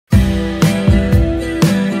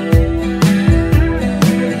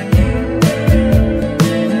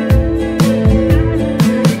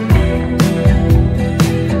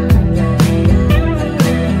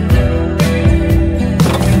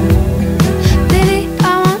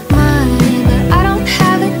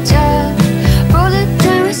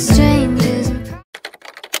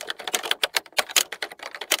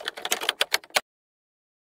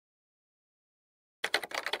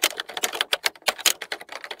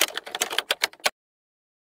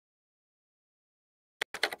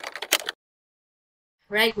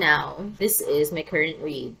Right now, this is my current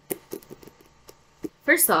read.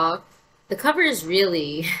 First off, the cover is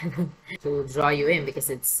really to draw you in because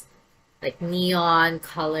it's like neon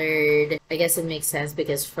colored. I guess it makes sense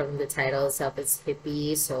because from the title itself it's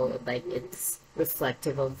hippie, so like it's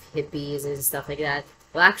reflective of hippies and stuff like that.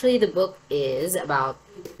 Well, actually, the book is about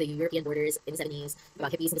the European borders in the 70s,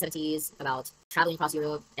 about hippies in the 70s, about traveling across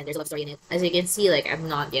Europe, and there's a love story in it. As you can see, like, I'm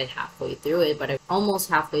not yet halfway through it, but I'm almost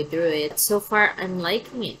halfway through it. So far, I'm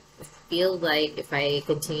liking it. I feel like if I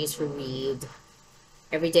continue to read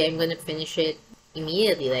every day, I'm going to finish it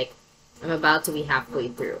immediately. Like, I'm about to be halfway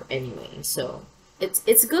through anyway, so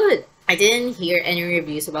it's good. I didn't hear any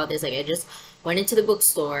reviews about this. Like, I just went into the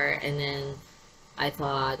bookstore, and then I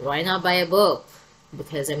thought, why not buy a book?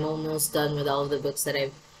 Because I'm almost done with all of the books that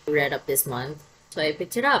I've read up this month. So I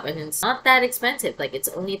picked it up, and it's not that expensive. Like, it's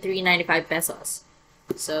only 3.95 pesos.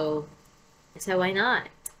 So I said, why not?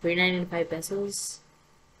 3.95 pesos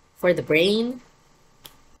for the brain.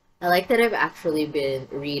 I like that I've actually been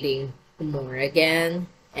reading more again.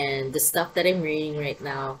 And the stuff that I'm reading right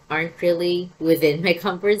now aren't really within my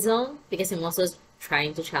comfort zone because I'm also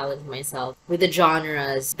trying to challenge myself with the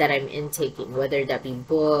genres that I'm intaking, whether that be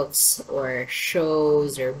books or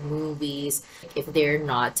shows or movies. If they're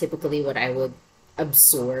not typically what I would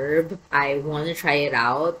absorb, I want to try it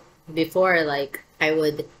out before, like, I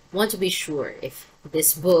would want to be sure if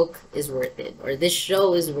this book is worth it or this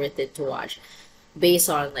show is worth it to watch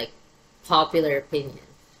based on like popular opinion.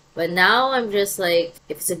 But now I'm just like,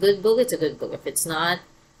 if it's a good book, it's a good book. If it's not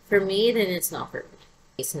for me, then it's not for me.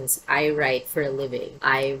 Since I write for a living,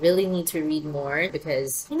 I really need to read more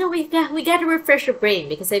because, you know, we got to refresh your brain,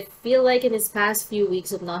 because I feel like in this past few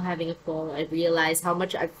weeks of not having a phone, I realized how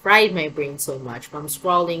much I've fried my brain so much from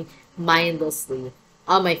scrolling mindlessly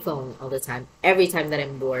on my phone all the time. Every time that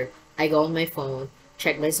I'm bored, I go on my phone,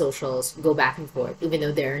 check my socials, go back and forth. Even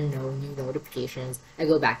though there are no new notifications, I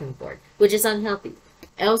go back and forth, which is unhealthy.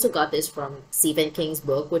 I also got this from Stephen King's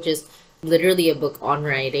book, which is literally a book on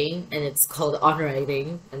writing, and it's called On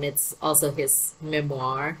Writing, and it's also his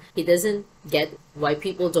memoir. He doesn't get why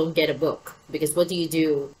people don't get a book, because what do you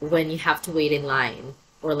do when you have to wait in line,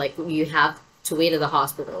 or like you have to wait at the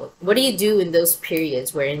hospital? What do you do in those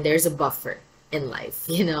periods wherein there's a buffer in life?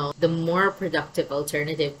 You know, the more productive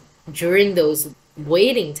alternative during those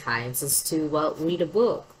waiting times is to, well, read a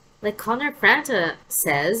book. Like Connor Franta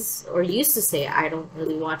says, or used to say, I don't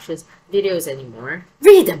really watch his videos anymore.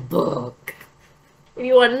 Read a book! If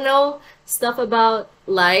you want to know stuff about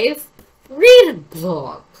life, read a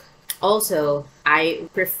book! Also, I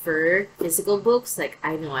prefer physical books. Like,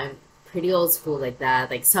 I know I'm pretty old school like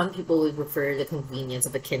that. Like, some people would prefer the convenience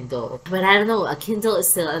of a Kindle. But I don't know, a Kindle is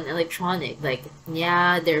still an electronic. Like,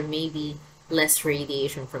 yeah, there may be less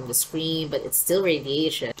radiation from the screen, but it's still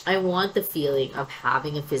radiation. I want the feeling of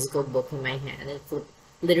having a physical book in my hand and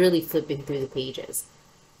literally flipping through the pages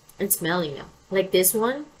and smelling them. Like this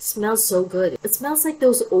one smells so good. It smells like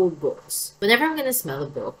those old books. Whenever I'm gonna smell a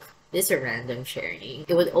book, this is a random sharing,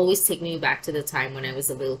 it would always take me back to the time when I was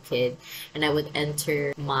a little kid and I would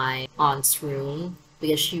enter my aunt's room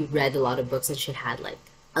because she read a lot of books and she had like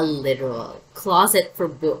a literal closet for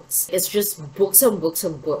books. It's just books on books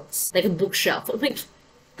on books. Like a bookshelf. I'm like,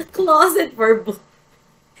 a closet for books.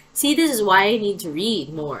 See, this is why I need to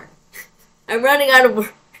read more. I'm running out of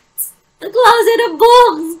words. The closet of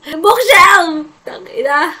books! The bookshelf!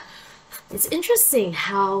 Tangina. It's interesting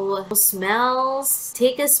how smells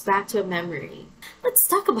take us back to a memory. Let's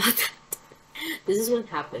talk about that. This is what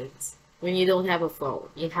happens when you don't have a phone.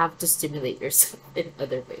 You have to stimulate yourself in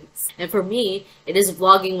other ways. And for me, it is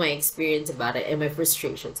vlogging my experience about it and my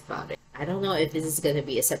frustrations about it. I don't know if this is gonna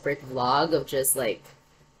be a separate vlog of just like,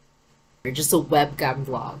 or just a webcam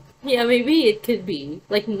vlog. Yeah, maybe it could be.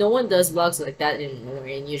 Like, no one does vlogs like that anymore,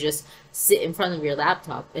 and you just sit in front of your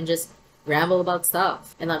laptop and just ramble about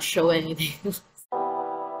stuff and not show anything.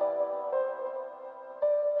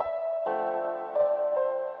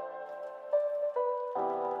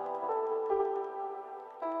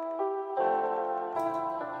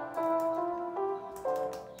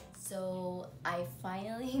 So I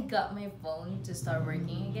finally got my phone to start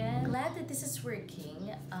working again. Glad that this is working.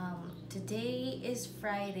 Today is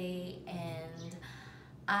Friday and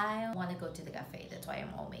I want to go to the cafe. That's why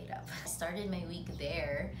I'm all made up. I started my week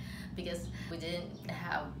there because we didn't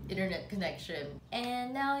have internet connection.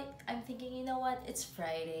 And now I'm thinking, you know what? It's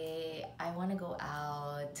Friday. I want to go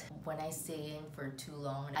out. When I stay in for too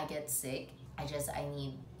long, I get sick. I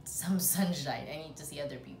need some sunshine. I need to see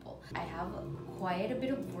other people. I have quite a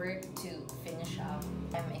bit of work to finish up.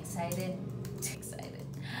 I'm excited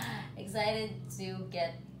to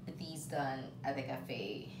get these done at the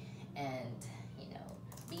cafe and, you know,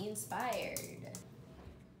 Be inspired.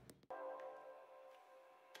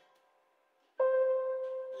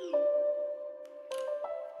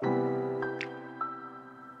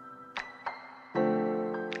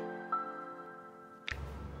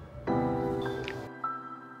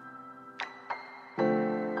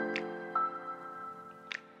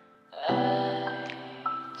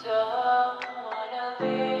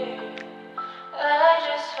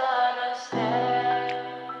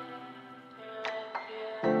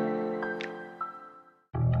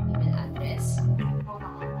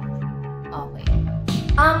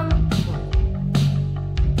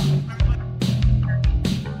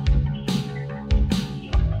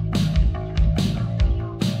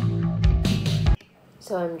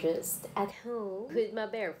 So I'm just at home with my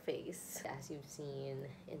bare face. As you've seen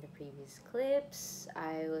in the previous clips,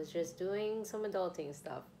 I was just doing some adulting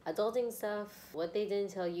stuff. Adulting stuff, what they didn't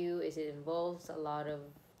tell you is it involves a lot of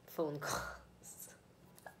phone calls.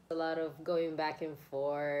 A lot of going back and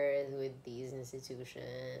forth with these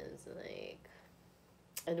institutions,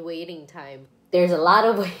 and waiting time. There's a lot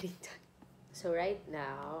of waiting time. So right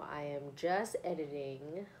now, I am just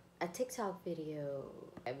editing a TikTok video.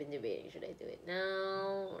 I've been debating, should I do it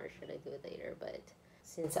now or should I do it later? But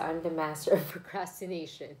since I'm the master of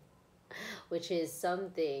procrastination, which is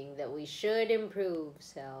something that we should improve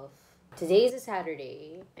self. Today is a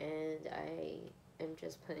Saturday and I am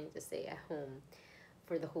just planning to stay at home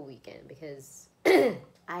for the whole weekend because I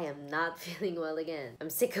am not feeling well again.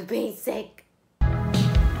 I'm sick of being sick.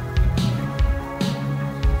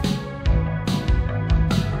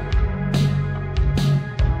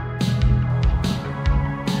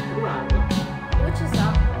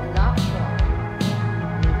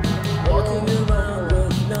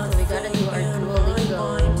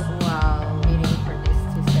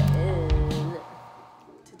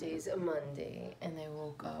 Monday and I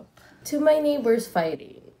woke up to my neighbors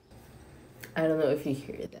fighting. I don't know if you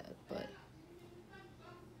hear that, but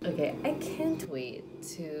okay, I can't wait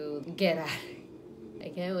to get out of here. I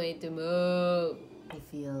can't wait to move. I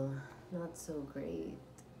feel not so great.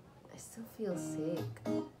 I still feel sick.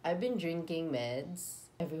 I've been drinking meds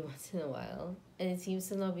every once in a while and it seems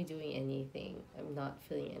to not be doing anything. I'm not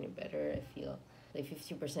feeling any better. I feel like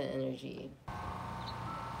 50% energy.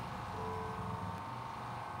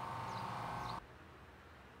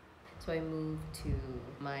 So I moved to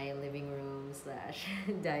my living room slash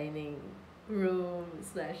dining room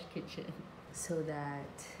slash kitchen so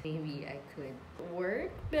that maybe I could work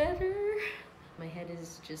better. My head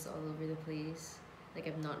is just all over the place. Like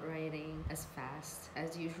I'm not writing as fast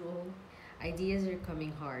as usual. Ideas are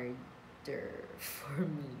coming harder for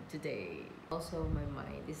me today. Also, my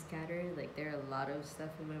mind is scattered. Like there are a lot of stuff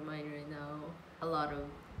in my mind right now. A lot of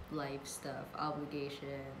life stuff,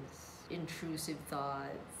 obligations, intrusive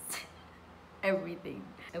thoughts. Everything.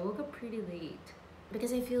 I woke up pretty late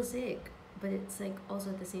because I feel sick, but it's like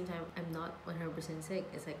also at the same time I'm not 100% sick.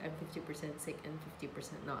 It's like I'm 50% sick and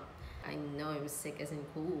 50% not. I know I'm sick as in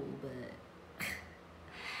cool, but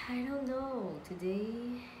I don't know.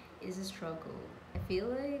 Today is a struggle. I feel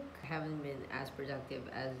like I haven't been as productive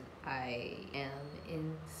as I am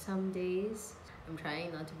in some days. I'm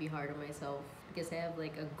trying not to be hard on myself because I have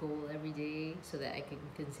like a goal every day so that I can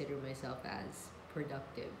consider myself as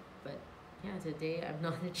productive, but yeah, today I'm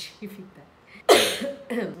not achieving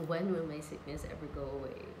that. When will my sickness ever go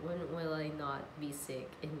away? When will I not be sick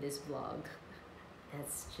in this vlog?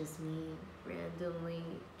 That's just me randomly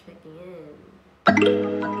checking in.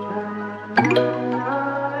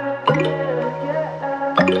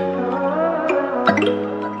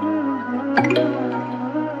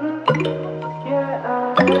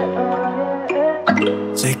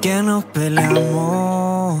 Sé que nos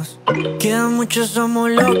peleamos, que muchos somos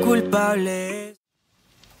los culpables.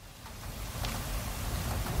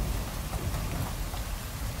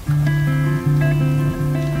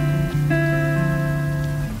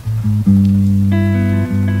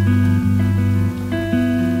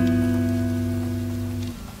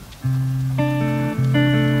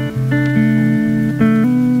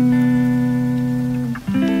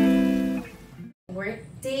 Work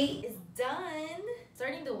day is done.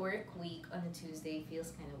 Starting the work week on a Tuesday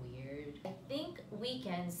feels kind of weird. I think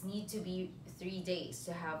weekends need to be 3 days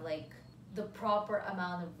to have like the proper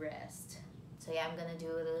amount of rest. So yeah, I'm gonna do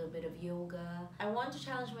a little bit of yoga. I want to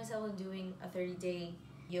challenge myself on doing a 30-day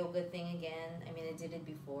yoga thing again. I mean, I did it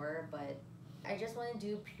before, but I just want to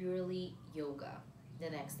do purely yoga the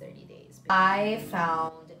next 30 days. I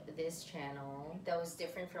found this channel that was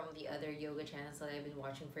different from the other yoga channels that I've been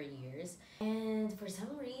watching for years, and for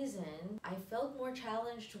some reason I felt more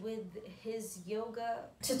challenged with his yoga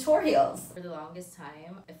tutorials. For the longest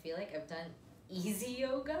time I feel like I've done easy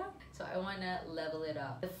yoga. So I want to level it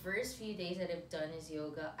up. The first few days that I've done is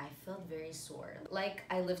yoga, I felt very sore. Like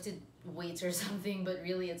I lifted weights or something, but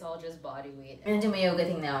really it's all just body weight. I'm gonna do my yoga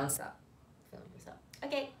thing now and stop filming. So,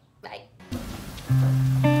 okay, bye.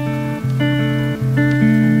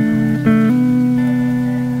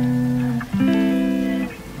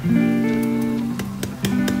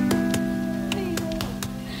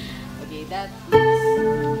 Okay, that's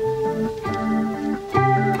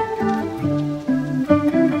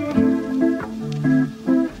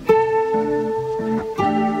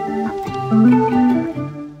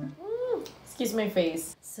excuse my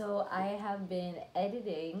face. So I have been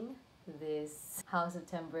editing this How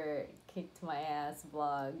September Kicked My Ass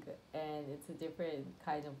vlog, and it's a different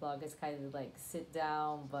kind of vlog. It's kind of like sit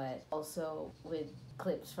down, but also with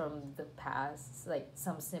clips from the past, like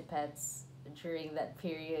some snippets during that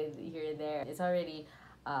period here and there. It's already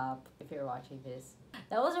up if you're watching this.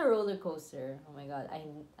 That was a roller coaster. Oh my god,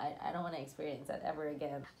 I don't want to experience that ever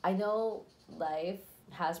again. I know life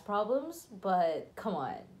has problems, but come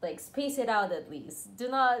on, like space it out at least. Do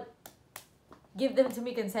not give them to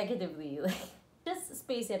me consecutively. Like just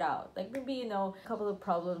space it out. Like maybe, you know, a couple of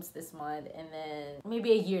problems this month and then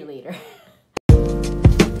maybe a year later.